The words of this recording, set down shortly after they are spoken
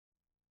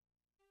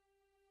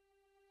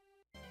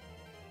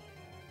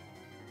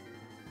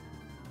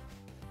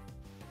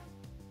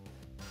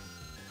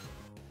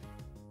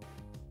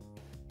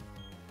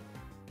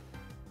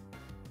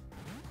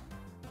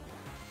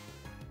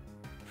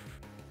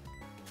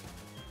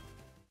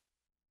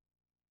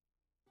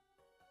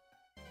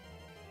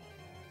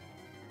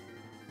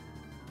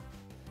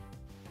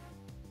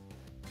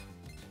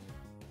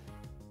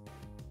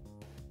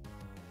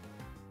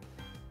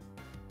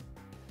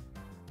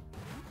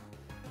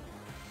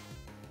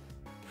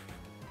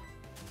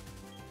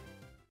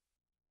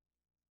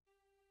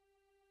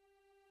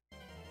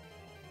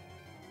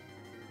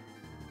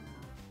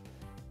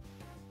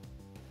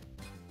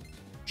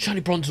Shiny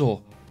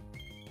Bronzor.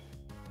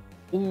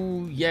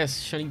 Oh, yes,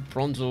 shiny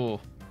Bronzor.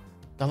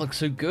 That looks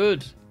so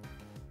good.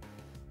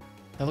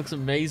 That looks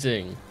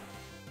amazing.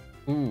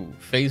 Ooh,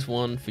 phase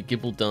 1 for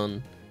Gible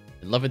done.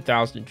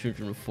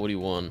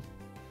 11,241.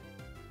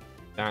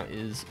 That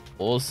is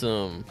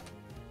awesome.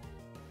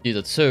 Dude,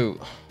 that's so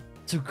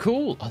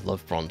cool. I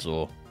love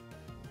Bronzor.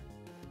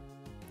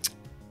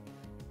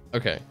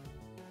 Okay.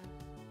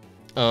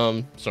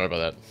 Sorry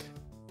about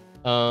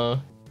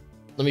that.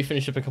 Let me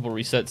finish up a couple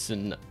resets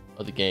in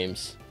other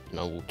games, and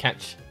I will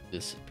catch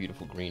this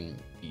beautiful green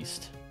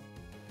beast.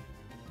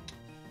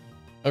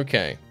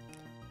 Okay,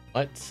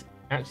 let's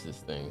catch this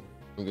thing.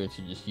 I'm going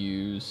to just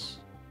use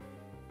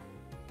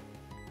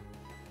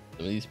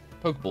some of these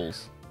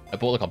Pokeballs. I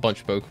bought like a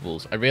bunch of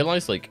Pokeballs. I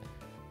realized like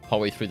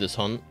partway through this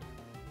hunt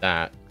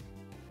that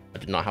I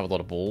did not have a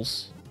lot of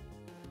balls.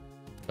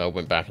 So I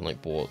went back and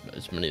like bought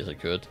as many as I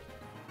could.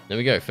 There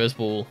we go. First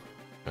ball,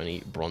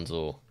 shiny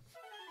Bronzor.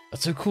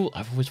 That's so cool.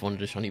 I've always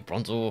wanted a shiny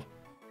Bronzor.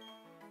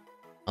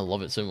 I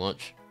love it so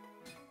much.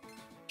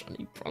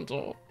 Shiny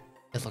Bronzor.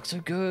 It looks so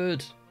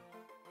good.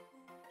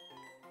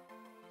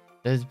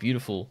 That is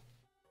beautiful.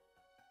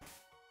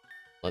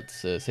 Let's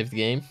save the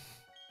game.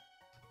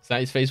 So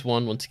that is phase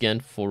 1 once again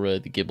for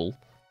the Gible.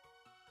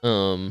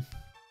 For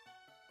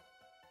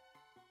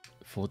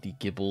the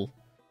Gible.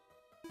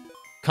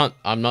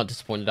 I'm not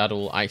disappointed at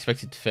all. I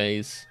expected to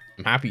phase.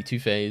 I'm happy to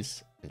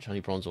phase. And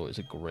shiny Bronzor is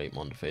a great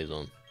mon to phase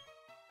on.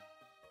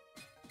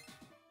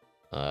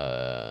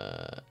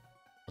 I'll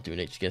do an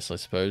H guess, I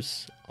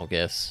suppose. I'll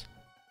guess.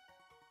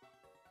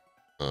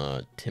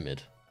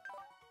 Timid.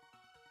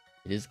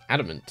 It is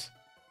adamant.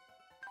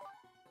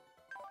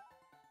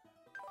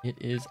 It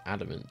is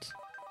adamant.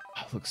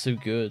 Oh, it looks so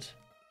good.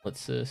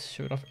 Let's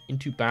show it off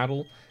into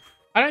battle.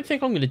 I don't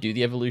think I'm going to do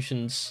the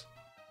evolutions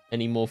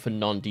anymore for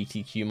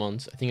non-DTQ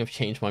mons. I think I've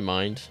changed my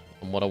mind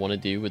on what I want to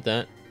do with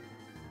that.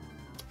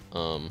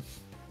 I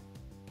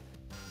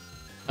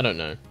don't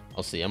know.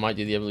 I'll see. I might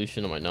do the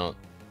evolution, I might not.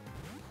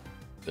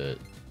 But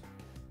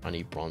I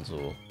need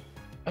Bronzor.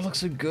 That looks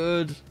so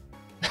good.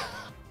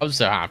 I'm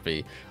so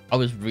happy. I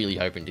was really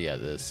hoping to get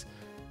this.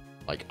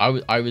 Like,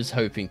 I was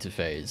hoping to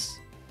phase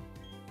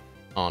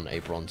on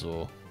a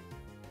Bronzor.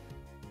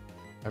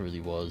 I really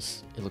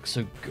was. It looks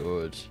so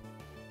good.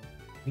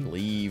 Let me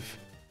leave.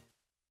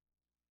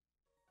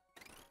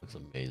 Looks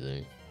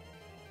amazing.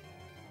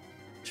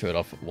 Show it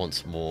off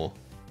once more.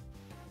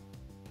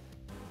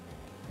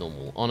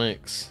 Normal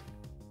Onyx.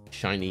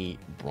 Shiny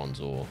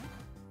Bronzor.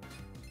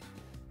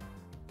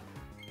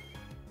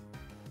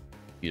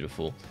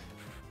 Beautiful.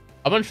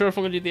 I'm unsure if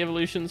I'm going to do the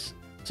evolutions.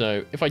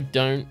 So if I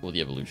don't, or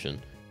the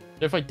evolution.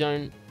 So if I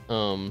don't,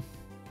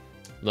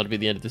 that'll be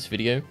the end of this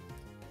video.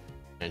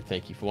 And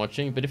thank you for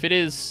watching. But if it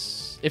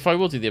is, if I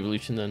will do the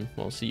evolution, then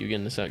I'll see you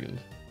again in a second.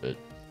 But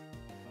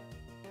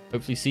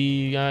hopefully see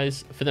you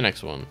guys for the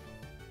next one.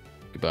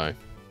 Goodbye.